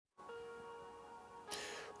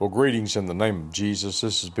Well, greetings in the name of Jesus.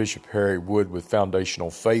 This is Bishop Harry Wood with Foundational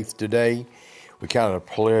Faith today. We count it a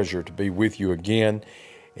pleasure to be with you again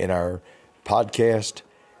in our podcast,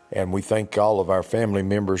 and we thank all of our family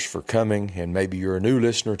members for coming, and maybe you're a new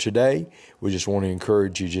listener today. We just want to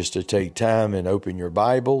encourage you just to take time and open your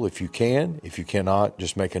Bible if you can. If you cannot,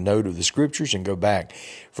 just make a note of the scriptures and go back.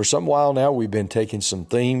 For some while now, we've been taking some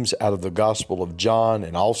themes out of the Gospel of John,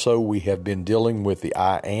 and also we have been dealing with the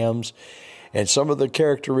I Ams and some of the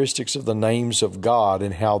characteristics of the names of God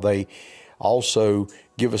and how they also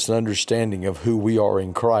give us an understanding of who we are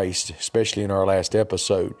in Christ, especially in our last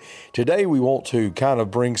episode. Today we want to kind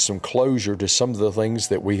of bring some closure to some of the things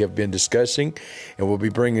that we have been discussing, and we'll be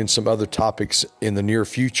bringing some other topics in the near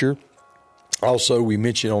future. Also, we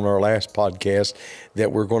mentioned on our last podcast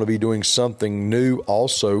that we're going to be doing something new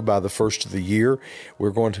also by the first of the year.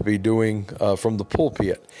 We're going to be doing from the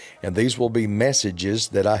pulpit, and these will be messages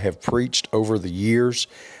that I have preached over the years.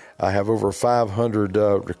 I have over 500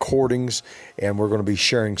 recordings, and we're going to be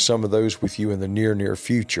sharing some of those with you in the near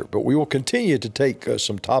future. But we will continue to take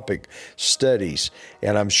some topic studies,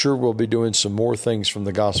 and I'm sure we'll be doing some more things from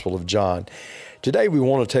the Gospel of John. Today we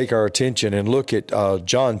want to take our attention and look at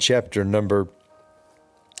John chapter number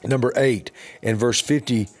 8 and verse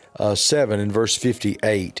 57 and verse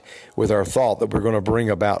 58 with our thought that we're going to bring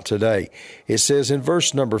about today. It says in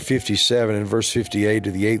verse number 57 and verse 58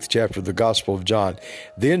 of the 8th chapter of the Gospel of John,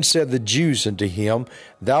 "Then said the Jews unto him,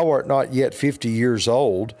 Thou art not yet 50 years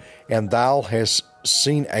old, and thou hast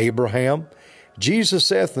seen Abraham? Jesus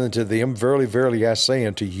saith unto them, Verily, verily, I say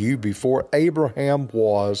unto you, before Abraham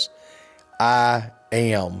was, I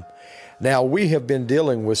am." Now, we have been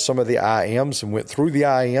dealing with some of the I ams and went through the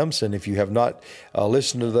I ams, and if you have not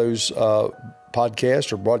listened to those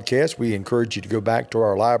podcasts or broadcasts, we encourage you to go back to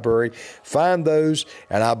our library, find those,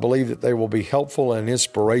 and I believe that they will be helpful and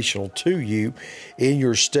inspirational to you in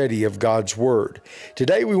your study of God's Word.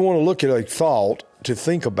 Today, we want to look at a thought to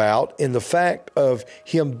think about in the fact of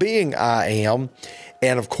Him being I am.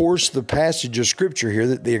 And of course, the passage of Scripture here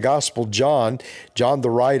that the Gospel John the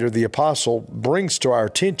writer, the apostle, brings to our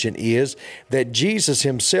attention is that Jesus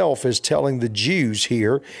himself is telling the Jews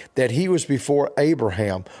here that he was before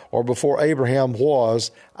Abraham, or before Abraham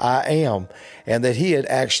was, I am, and that he had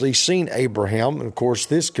actually seen Abraham. And of course,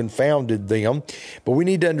 this confounded them. But we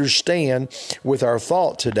need to understand with our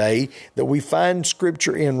thought today that we find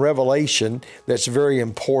Scripture in Revelation that's very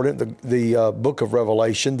important, the book of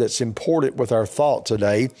Revelation that's important with our thought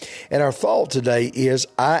today. And our thought today is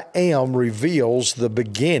I am reveals the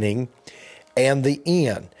beginning and the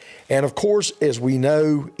end. And of course, as we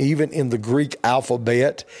know, even in the Greek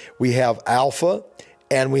alphabet, we have Alpha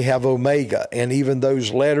and we have Omega, and even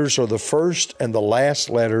those letters are the first and the last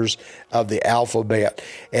letters of the alphabet.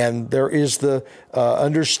 And there is the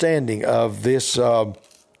understanding of this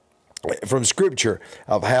from Scripture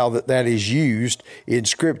of how that is used in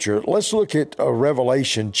Scripture. Let's look at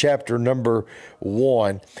Revelation chapter number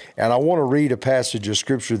 1, and I want to read a passage of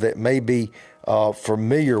Scripture that may be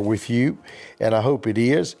familiar with you, and I hope it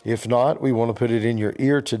is. If not, we want to put it in your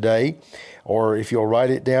ear today, or if you'll write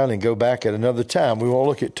it down and go back at another time. We want to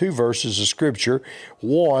look at two verses of Scripture.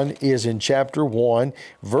 One is in chapter 1,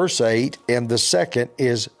 verse 8, and the second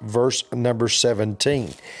is verse number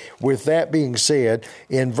 17. With that being said,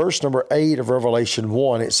 in verse number 8 of Revelation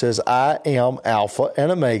 1, it says, I am Alpha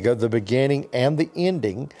and Omega, the beginning and the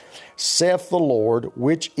ending, saith the Lord,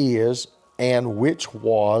 which is, and which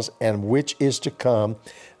was, and which is to come,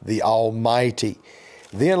 the Almighty.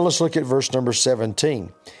 Then let's look at verse number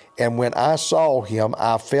 17. And when I saw him,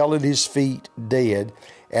 I fell at his feet dead,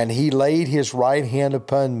 and he laid his right hand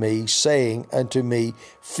upon me, saying unto me,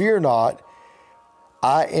 Fear not,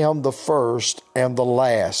 I am the first and the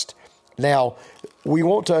last. Now, we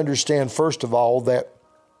want to understand, first of all, that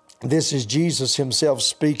this is Jesus himself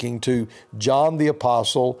speaking to John the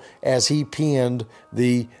Apostle as he penned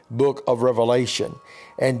the book of Revelation.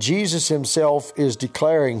 And Jesus himself is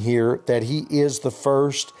declaring here that he is the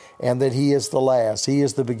first and that he is the last. He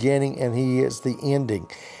is the beginning and he is the ending.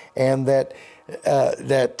 And that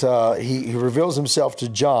he reveals himself to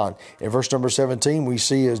John. In verse number 17, we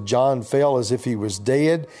see as John fell as if he was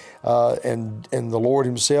dead, and the Lord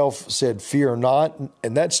himself said, Fear not.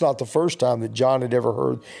 And that's not the first time that John had ever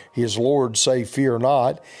heard his Lord say, Fear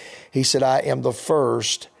not. He said, I am the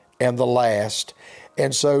first and the last.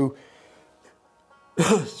 And so,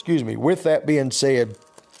 excuse me, with that being said,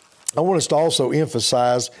 I want us to also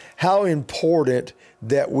emphasize how important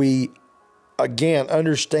that we again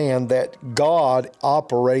understand that God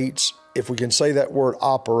operates, if we can say that word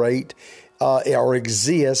operate, or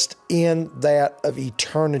exist in that of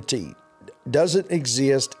eternity. doesn't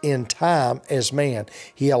exist in time as man.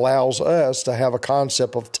 He allows us to have a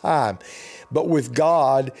concept of time. But with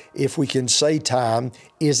God, if we can say time,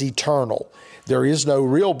 is eternal. There is no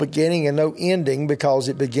real beginning and no ending because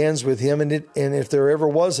it begins with him, and if there ever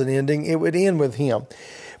was an ending, it would end with him.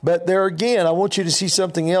 But there again, I want you to see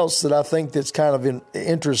something else that I think that's kind of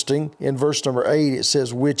interesting. In verse number 8, it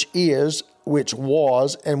says, which is, which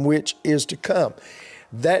was, and which is to come.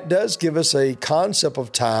 That does give us a concept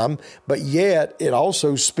of time, but yet it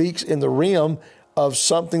also speaks in the realm of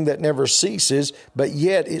something that never ceases, but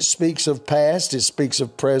yet it speaks of past, it speaks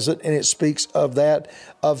of present, and it speaks of that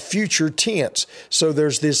of future tense. So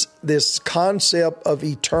there's this concept of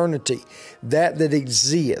eternity, that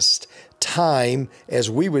exists. Time,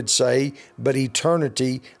 as we would say, but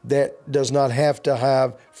eternity that does not have to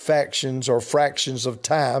have factions or fractions of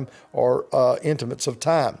time or intimates of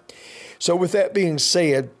time. So with that being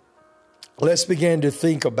said, let's begin to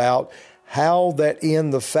think about how that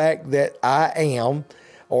in the fact that I am,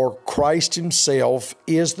 or Christ himself,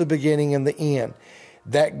 is the beginning and the end.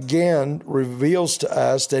 That again reveals to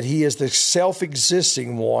us that he is the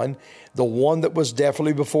self-existing one, the one that was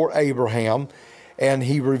definitely before Abraham, and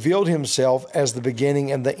he revealed himself as the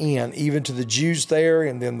beginning and the end, even to the Jews there.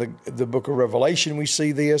 And then the book of Revelation, we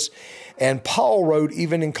see this. And Paul wrote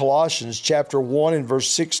even in Colossians chapter 1 and verse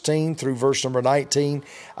 16 through verse number 19.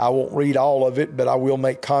 I won't read all of it, but I will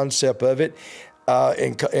make concept of it.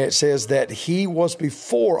 And it says that he was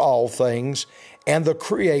before all things and the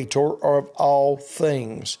creator of all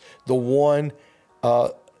things, the one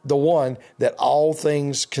that all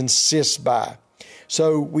things consist by.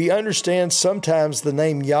 So we understand sometimes the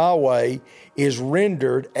name Yahweh is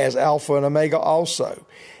rendered as Alpha and Omega also.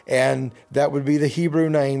 And that would be the Hebrew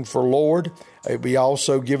name for Lord. It would be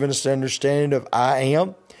also given us the understanding of I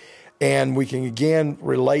am. And we can again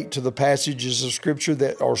relate to the passages of scripture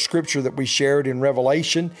that we shared in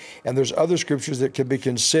Revelation. And there's other scriptures that could be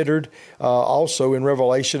considered also in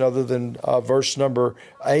Revelation other than verse number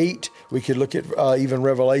 8. We could look at even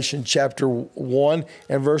Revelation chapter 1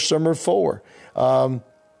 and verse number 4. I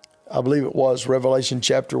believe it was Revelation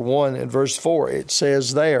chapter 1 and verse 4. It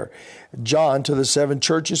says there, John, to the 7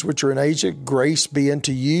 churches which are in Asia, grace be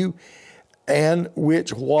unto you, and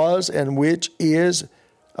which was and which is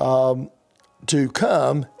to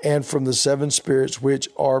come, and from the 7 spirits which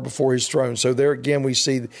are before his throne. So there again we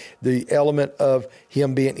see the element of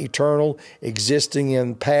him being eternal, existing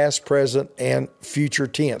in past, present, and future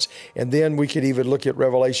tense. And then we could even look at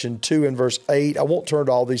Revelation 2 and verse 8. I won't turn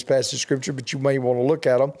to all these passages of scripture, but you may want to look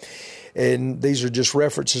at them. And these are just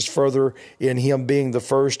references further in him being the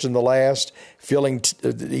first and the last, filling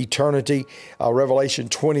eternity. Revelation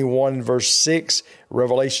 21 and verse 6,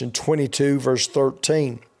 Revelation 22 verse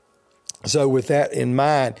 13. So with that in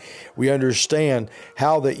mind, we understand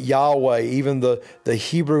how that Yahweh, even the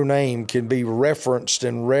Hebrew name, can be referenced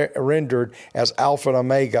and rendered as Alpha and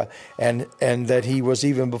Omega, and that he was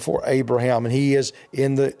even before Abraham, and he is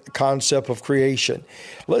in the concept of creation.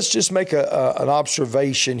 Let's just make an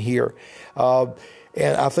observation here. And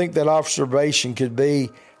I think that observation could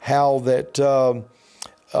be how that,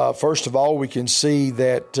 first of all, we can see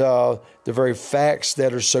that the very facts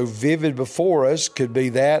that are so vivid before us could be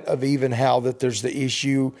that of even how that there's the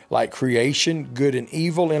issue like creation, good and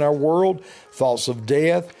evil in our world, thoughts of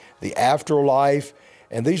death, the afterlife,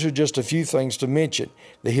 and these are just a few things to mention.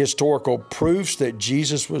 The historical proofs that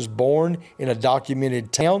Jesus was born in a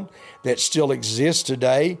documented town that still exists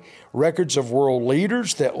today, records of world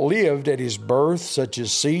leaders that lived at his birth, such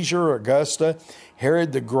as Caesar, Augusta,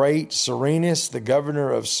 Herod the Great, Cyrenius, the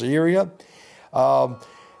governor of Syria.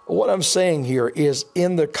 What I'm saying here is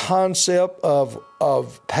in the concept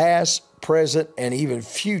of past, present, and even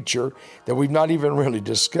future that we've not even really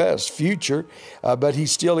discussed, future, but he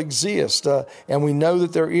still exists. And we know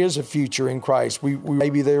that there is a future in Christ. We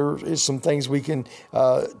maybe there is some things we can,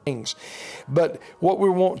 things. But what we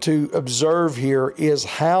want to observe here is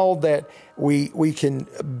how that we can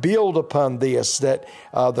build upon this, that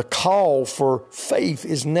the call for faith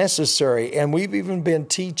is necessary. And we've even been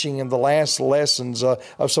teaching in the last lessons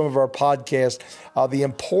of some of our podcasts the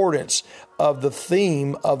importance of the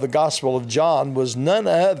theme of the Gospel of John was none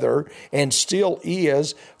other, and still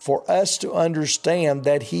is, for us to understand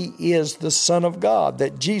that he is the Son of God,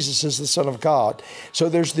 that Jesus is the Son of God. So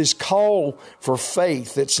there's this call for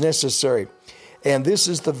faith that's necessary. And this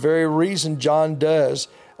is the very reason John does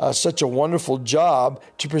such a wonderful job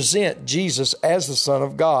to present Jesus as the Son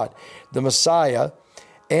of God, the Messiah,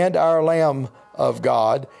 and our Lamb of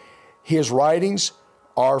God. His writings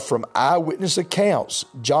are from eyewitness accounts.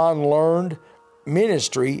 John learned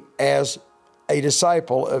ministry as a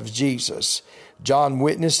disciple of Jesus. John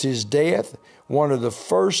witnessed his death, one of the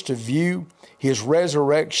first to view his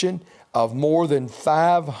resurrection of more than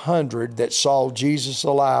 500 that saw Jesus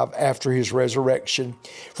alive after his resurrection.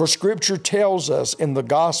 For Scripture tells us in the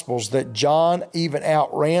Gospels that John even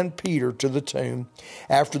outran Peter to the tomb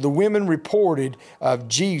after the women reported of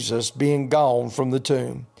Jesus being gone from the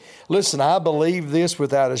tomb. Listen, I believe this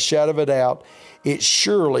without a shadow of a doubt. It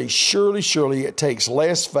surely it takes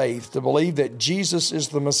less faith to believe that Jesus is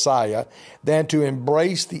the Messiah than to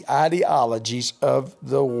embrace the ideologies of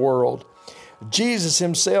the world. Jesus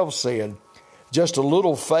himself said, just a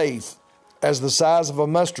little faith as the size of a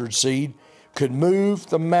mustard seed could move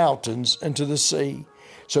the mountains into the sea.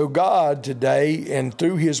 So God today, and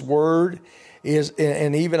through his word,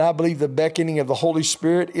 and even I believe the beckoning of the Holy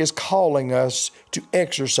Spirit is calling us to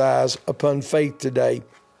exercise upon faith today.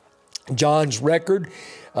 John's record,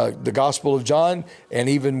 the Gospel of John, and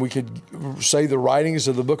even we could say the writings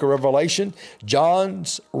of the book of Revelation,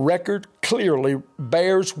 John's record clearly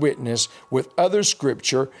bears witness with other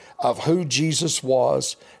scripture of who Jesus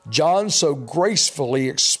was. John so gracefully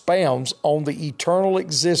expounds on the eternal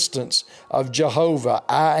existence of Jehovah,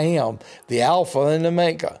 I am, the Alpha and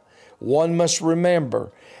Omega. One must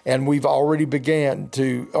remember, and we need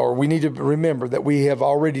to remember that we have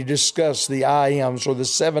already discussed the I Ams, or the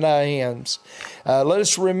 7 I Ams. Let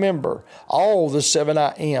us remember, all the 7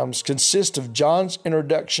 I Ams consist of John's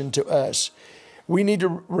introduction to us. We need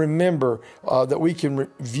to remember that we can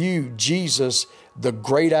view Jesus, the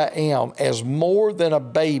great I Am, as more than a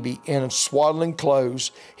baby in swaddling clothes.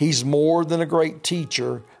 He's more than a great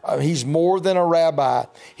teacher. He's more than a rabbi.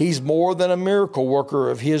 He's more than a miracle worker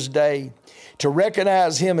of his day. To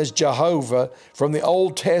recognize him as Jehovah from the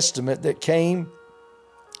Old Testament that came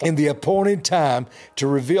in the appointed time to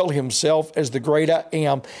reveal himself as the great I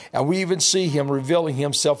Am. And we even see him revealing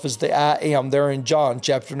himself as the I Am there in John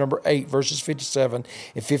chapter number 8, verses 57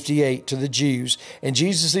 and 58 to the Jews. And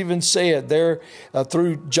Jesus even said there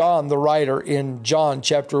through John, the writer, in John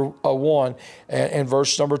chapter 1 and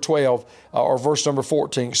verse number 12, or verse number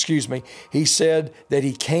 14, he said that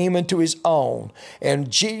he came into his own. And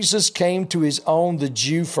Jesus came to his own, the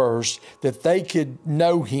Jew first, that they could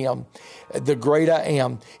know him, the great I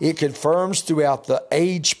Am. It confirms throughout the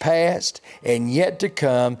age past and yet to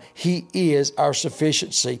come, he is our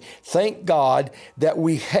sufficiency. Thank God that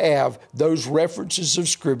we have those references of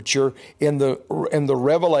Scripture in the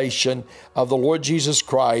revelation of the Lord Jesus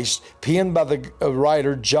Christ, penned by the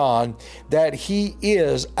writer John, that he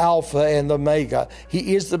is Alpha and Omega.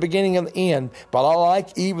 He is the beginning and the end. But I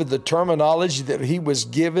like even the terminology that he was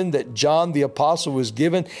given, that John the Apostle was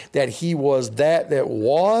given, that he was that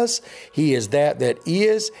was, he is that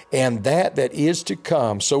is, and that is to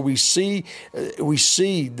come. So we see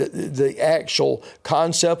the actual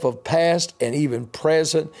concept of past and even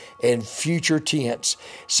present and future tense.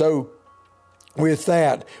 So with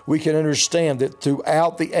that, we can understand that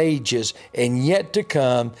throughout the ages and yet to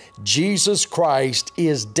come, Jesus Christ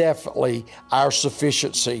is definitely our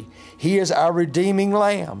sufficiency. He is our redeeming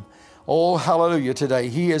Lamb. Oh, hallelujah today.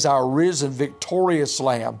 He is our risen, victorious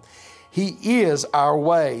Lamb. He is our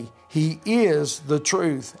way. He is the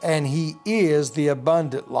truth, and he is the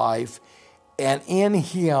abundant life. And in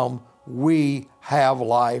him we have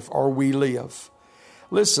life, or we live.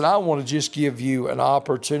 Listen, I want to just give you an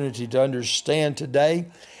opportunity to understand today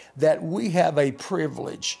that we have a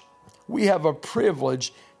privilege. We have a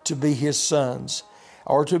privilege to be his sons,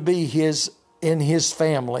 or to be in his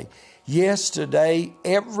family. Yes, today,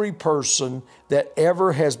 every person that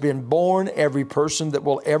ever has been born, every person that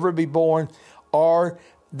will ever be born, are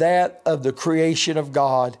that of the creation of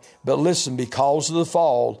God. But listen, because of the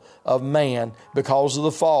fall of man, because of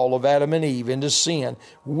the fall of Adam and Eve into sin,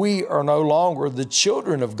 we are no longer the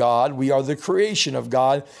children of God. We are the creation of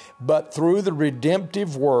God. But through the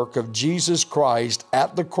redemptive work of Jesus Christ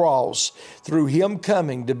at the cross, through him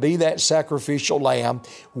coming to be that sacrificial lamb,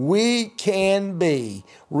 we can be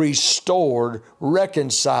restored,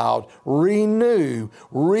 reconciled, renewed,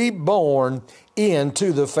 reborn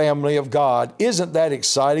into the family of God. Isn't that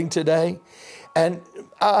exciting today? And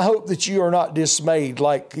I hope that you are not dismayed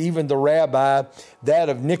like even the rabbi, that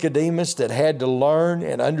of Nicodemus, that had to learn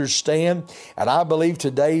and understand. And I believe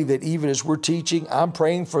today that even as we're teaching, I'm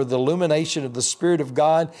praying for the illumination of the Spirit of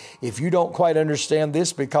God. If you don't quite understand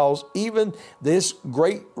this, because even this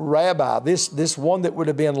great rabbi, this one that would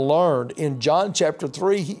have been learned in John chapter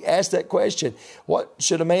 3, he asked that question, what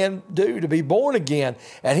should a man do to be born again?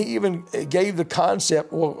 And he even gave the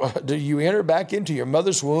concept, well, do you enter back into your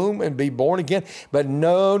mother's womb and be born again? But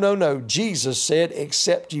no. Jesus said,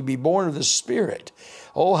 except you be born of the Spirit.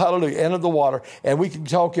 boat. Oh, hallelujah, enter the water. And we can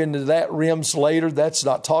talk into that realms later. That's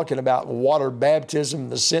not talking about water baptism in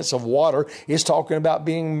the sense of water. It's talking about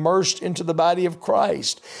being immersed into the body of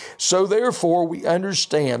Christ. So therefore, we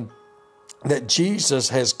understand that Jesus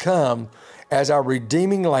has come as our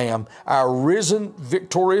redeeming lamb, our risen,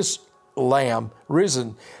 victorious lamb,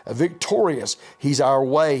 risen, victorious. He's our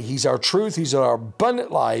way. He's our truth. He's our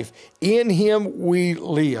abundant life. In him we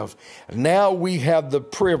live. Now we have the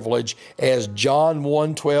privilege, as John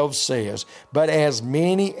 1:12 says, but as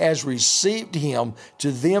many as received him,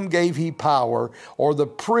 to them gave he power, or the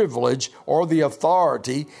privilege, or the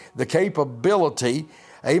authority, the capability,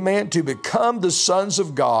 amen, to become the sons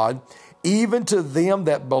of God, even to them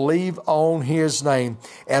that believe on his name.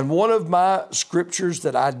 And one of my scriptures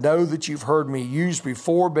that I know that you've heard me use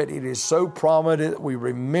before, but it is so prominent that we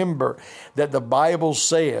remember that the Bible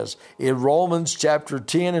says in Romans chapter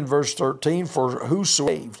 10 and verse 13, for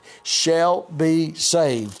whosoever shall be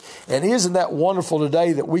saved. And isn't that wonderful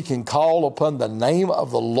today that we can call upon the name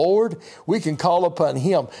of the Lord? We can call upon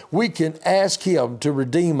him. We can ask him to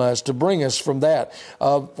redeem us, to bring us from that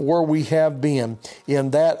where we have been,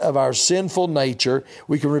 in that of our sinful nature.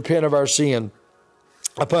 We can repent of our sin.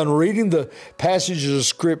 Upon reading the passages of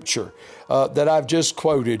Scripture that I've just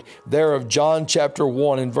quoted there of John chapter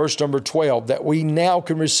 1 and verse number 12, that we now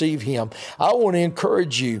can receive him, I want to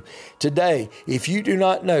encourage you today, if you do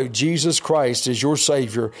not know Jesus Christ as your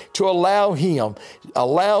Savior, to allow him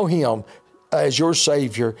as your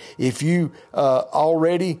Savior. If you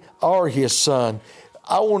already are his son,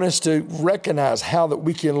 I want us to recognize how that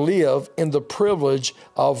we can live in the privilege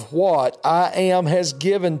of what I am has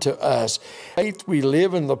given to us. Faith, we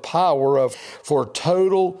live in the power for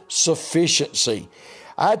total sufficiency.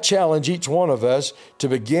 I challenge each one of us to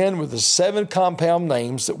begin with the 7 compound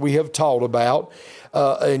names that we have taught about.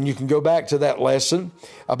 And you can go back to that lesson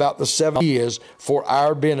about the 7 is for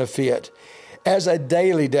our benefit. As a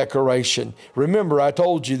daily declaration. Remember, I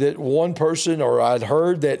told you that one person, or I'd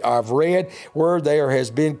heard that I've read where there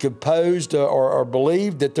has been composed or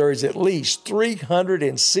believed that there is at least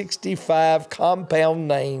 365 compound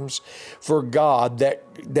names for God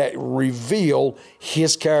that reveal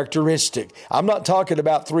his characteristic. I'm not talking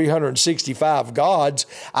about 365 gods.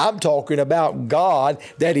 I'm talking about God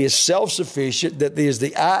that is self-sufficient, that is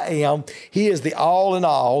the I am. He is the all in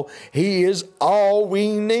all. He is all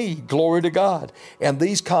we need. Glory to God. And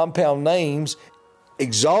these compound names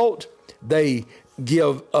exalt, they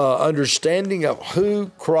give understanding of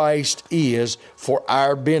who Christ is for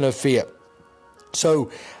our benefit.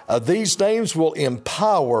 So these names will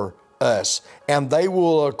empower us, and they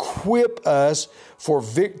will equip us for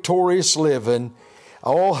victorious living.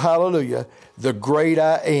 Oh, hallelujah, the great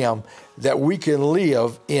I am, that we can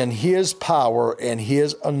live in his power and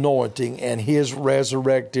his anointing and his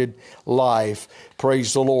resurrected life.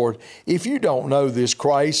 Praise the Lord. If you don't know this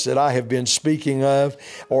Christ that I have been speaking of,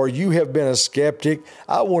 or you have been a skeptic,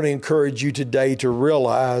 I want to encourage you today to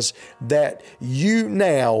realize that you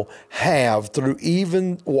now have, through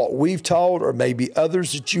even what we've taught, or maybe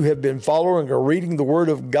others that you have been following or reading the Word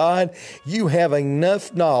of God, you have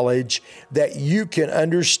enough knowledge that you can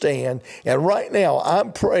understand. And right now,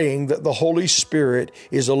 I'm praying that the Holy Spirit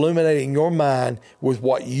is illuminating your mind with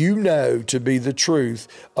what you know to be the truth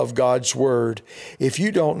of God's Word. If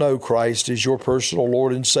you don't know Christ as your personal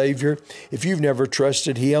Lord and Savior, if you've never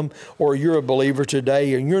trusted him, or you're a believer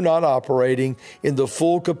today and you're not operating in the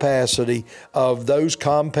full capacity of those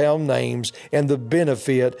compound names and the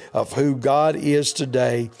benefit of who God is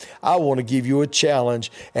today, I want to give you a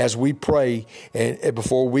challenge as we pray and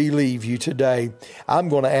before we leave you today. I'm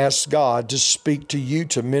going to ask God to speak to you,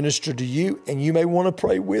 to minister to you, and you may want to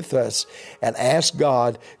pray with us and ask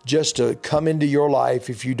God just to come into your life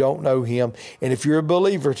if you don't know him. And if you're a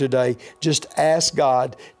believer today, just ask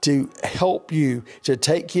God to help you to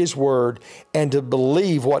take his word and to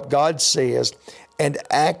believe what God says and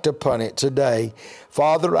act upon it today.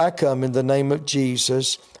 Father, I come in the name of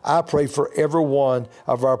Jesus. I pray for every one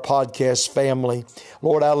of our podcast family.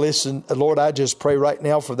 Lord, I just pray right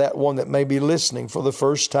now for that one that may be listening for the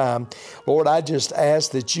first time. Lord, I just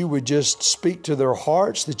ask that you would just speak to their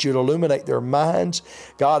hearts, that you'd illuminate their minds.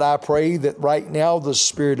 God, I pray that right now the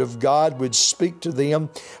Spirit of God would speak to them.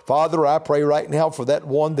 Father, I pray right now for that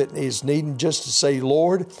one that is needing just to say,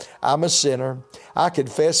 Lord, I'm a sinner. I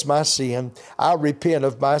confess my sin. I repent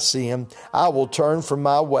of my sin. I will turn turn from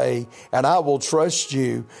my way, and I will trust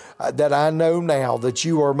you, that I know now that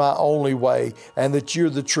you are my only way, and that you're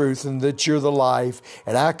the truth, and that you're the life.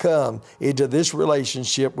 And I come into this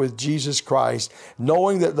relationship with Jesus Christ,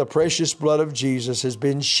 knowing that the precious blood of Jesus has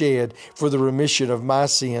been shed for the remission of my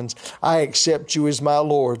sins. I accept you as my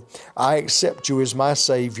Lord. I accept you as my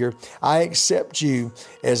Savior. I accept you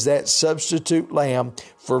as that substitute lamb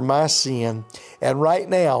for my sin. And right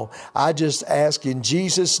now, I just ask in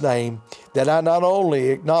Jesus' name that I not only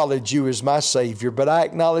acknowledge you as my Savior, but I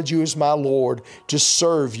acknowledge you as my Lord to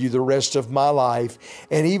serve you the rest of my life.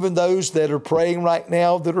 And even those that are praying right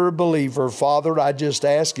now that are a believer, Father, I just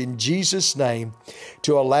ask in Jesus' name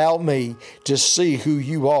to allow me to see who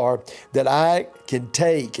you are, that I can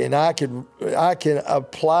take and I can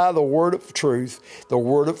apply the word of truth, the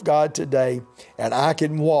word of God today, and I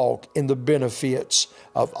can walk in the benefits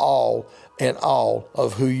of all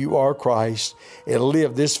of who you are, Christ, and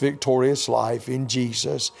live this victorious life in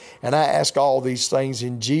Jesus. And I ask all these things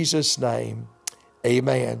in Jesus' name.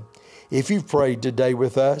 Amen. If you've prayed today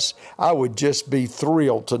with us, I would just be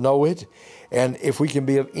thrilled to know it. And if we can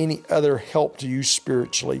be of any other help to you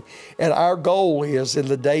spiritually. And our goal is in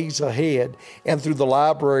the days ahead and through the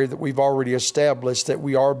library that we've already established that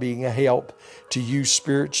we are being a help to you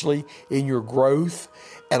spiritually in your growth,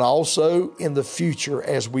 and also in the future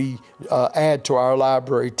as we add to our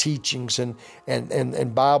library teachings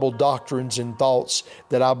and Bible doctrines and thoughts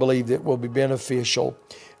that I believe that will be beneficial.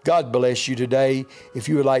 God bless you today. If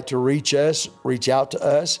you would like to reach us, reach out to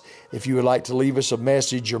us. If you would like to leave us a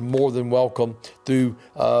message, you're more than welcome through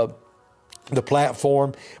the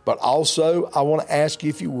platform. But also, I want to ask you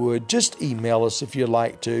if you would, just email us if you'd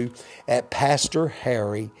like to at Pastor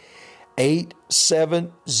Harry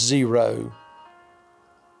 870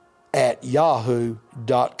 at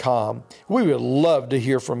yahoo.com. We would love to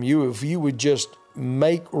hear from you. If you would just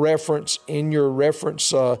make reference in your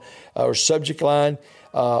reference or subject line,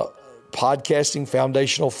 podcasting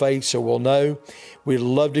foundational faith, so we'll know. We'd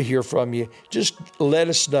love to hear from you. Just let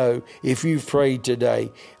us know if you've prayed today.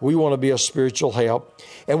 We want to be a spiritual help.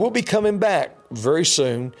 And we'll be coming back very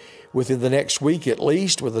soon, within the next week at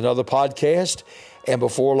least, with another podcast. And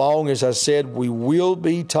before long, as I said, we will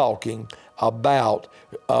be talking about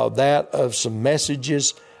that of some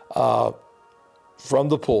messages from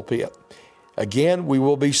the pulpit. Again, we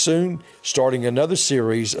will be soon starting another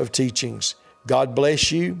series of teachings. God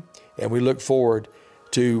bless you, and we look forward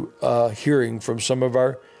to hearing from some of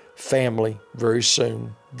our family very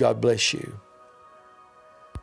soon. God bless you.